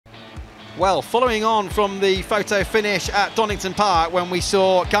Well, following on from the photo finish at Donington Park when we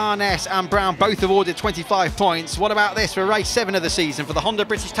saw Garness and Brown both awarded 25 points, what about this for race 7 of the season for the Honda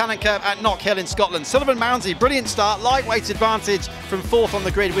British Talent Cup at Knockhill in Scotland? Sullivan Mounsey, brilliant start, lightweight advantage from 4th on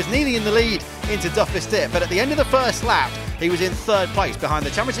the grid, was nearly in the lead into Duffus Dip, but at the end of the first lap he was in 3rd place behind the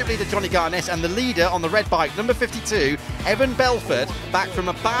championship leader Johnny Garness and the leader on the red bike, number 52, Evan Belford, back from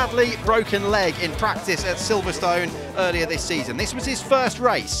a badly broken leg in practice at Silverstone earlier this season. This was his first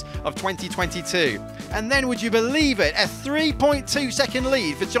race of 2022. And then, would you believe it, a 3.2 second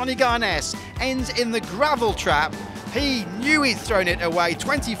lead for Johnny Garness ends in the gravel trap. He knew he'd thrown it away,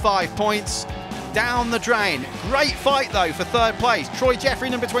 25 points down the drain. Great fight though for 3rd place. Troy Jeffrey,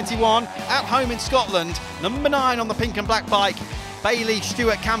 number 21, at home in Scotland, number 9 on the pink and black bike. Bailey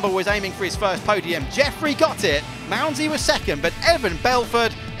Stewart Campbell was aiming for his first podium. Jeffrey got it, Mounsey was 2nd, but Evan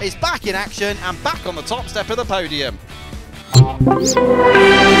Belford is back in action and back on the top step of the podium.